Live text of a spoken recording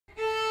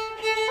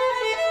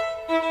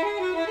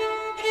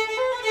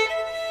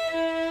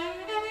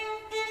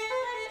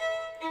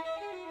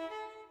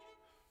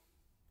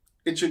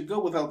It should go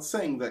without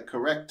saying that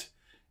correct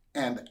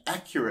and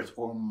accurate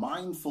or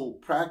mindful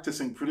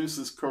practicing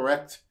produces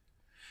correct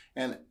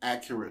and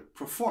accurate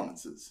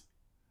performances.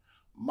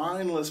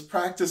 Mindless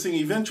practicing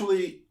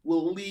eventually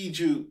will lead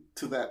you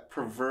to that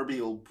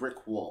proverbial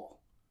brick wall.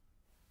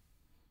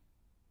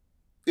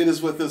 It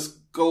is with this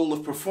goal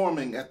of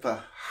performing at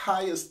the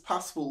highest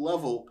possible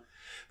level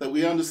that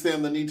we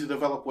understand the need to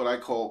develop what I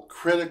call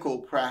critical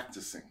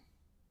practicing.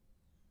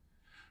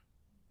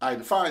 I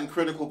define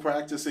critical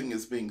practicing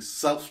as being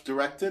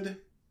self-directed,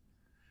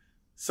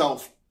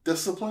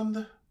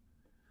 self-disciplined,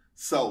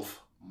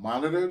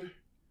 self-monitored,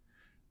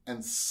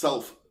 and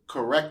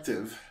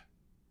self-corrective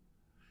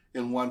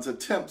in one's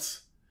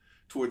attempts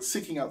towards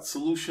seeking out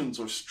solutions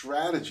or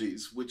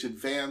strategies which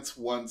advance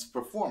one's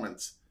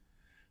performance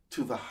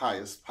to the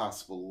highest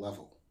possible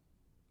level.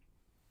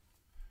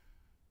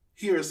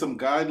 Here are some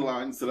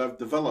guidelines that I've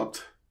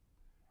developed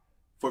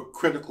for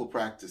critical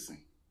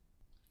practicing.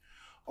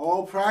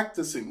 All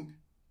practicing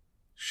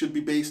should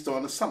be based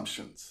on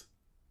assumptions.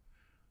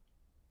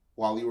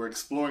 While you are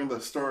exploring the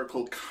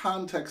historical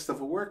context of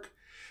a work,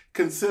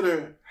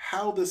 consider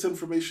how this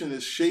information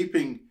is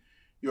shaping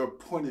your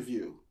point of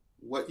view,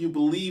 what you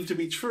believe to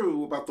be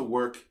true about the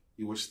work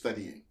you are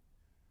studying.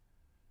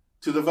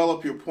 To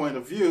develop your point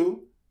of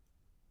view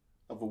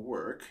of a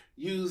work,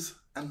 use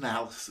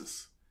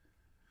analysis,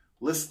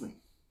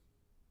 listening,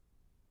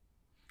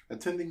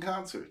 attending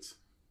concerts.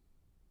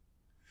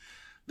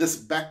 This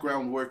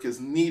background work is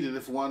needed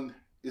if one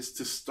is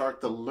to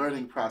start the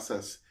learning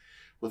process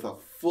with a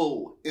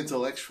full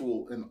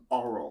intellectual and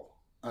oral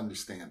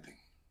understanding.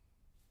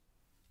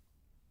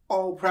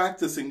 All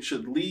practicing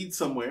should lead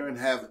somewhere and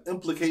have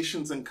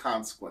implications and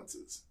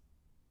consequences.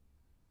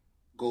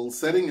 Goal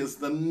setting is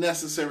the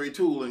necessary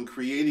tool in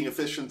creating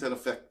efficient and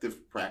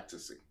effective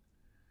practicing.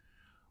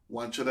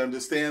 One should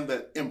understand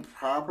that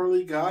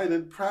improperly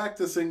guided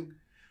practicing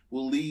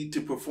will lead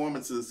to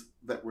performances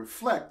that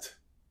reflect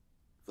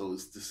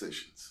those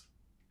decisions.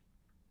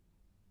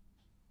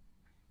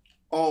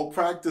 All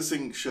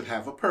practicing should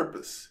have a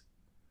purpose.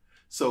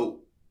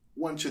 So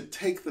one should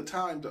take the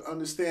time to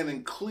understand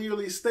and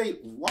clearly state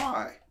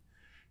why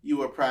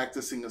you are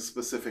practicing a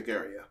specific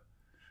area.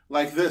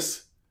 Like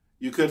this,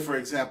 you could, for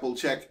example,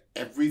 check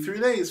every 3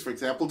 days, for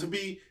example, to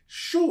be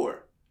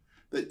sure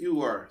that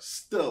you are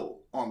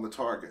still on the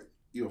target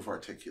you have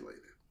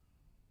articulated.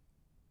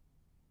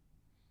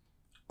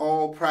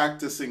 All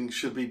practicing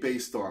should be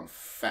based on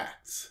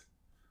facts.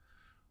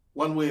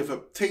 One way of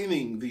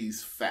obtaining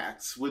these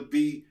facts would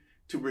be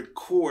to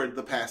record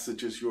the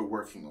passages you're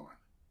working on.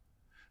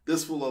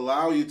 This will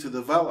allow you to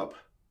develop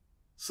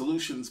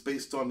solutions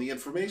based on the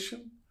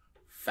information,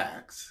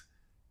 facts,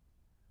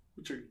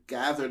 which are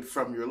gathered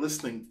from your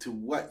listening to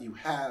what you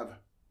have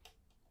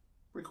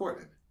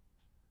recorded.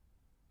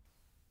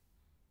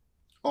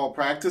 All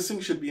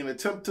practicing should be an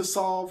attempt to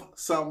solve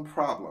some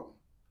problem.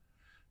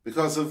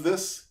 Because of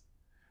this,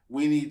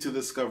 we need to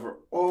discover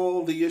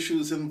all the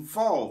issues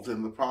involved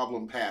in the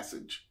problem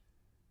passage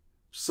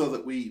so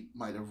that we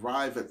might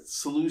arrive at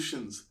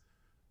solutions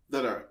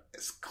that are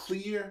as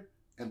clear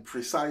and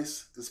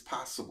precise as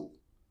possible,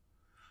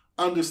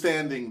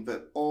 understanding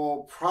that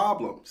all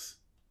problems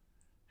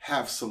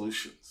have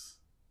solutions.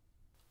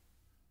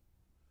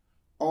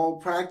 All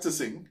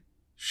practicing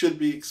should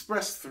be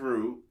expressed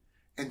through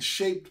and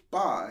shaped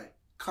by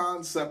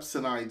concepts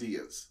and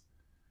ideas.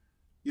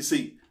 You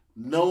see,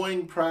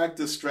 knowing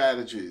practice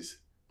strategies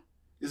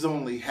is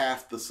only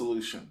half the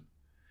solution,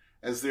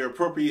 as their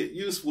appropriate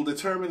use will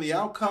determine the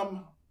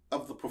outcome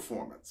of the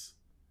performance.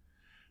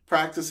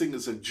 Practicing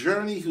is a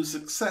journey whose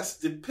success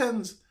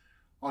depends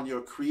on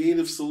your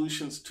creative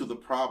solutions to the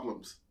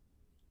problems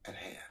at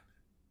hand.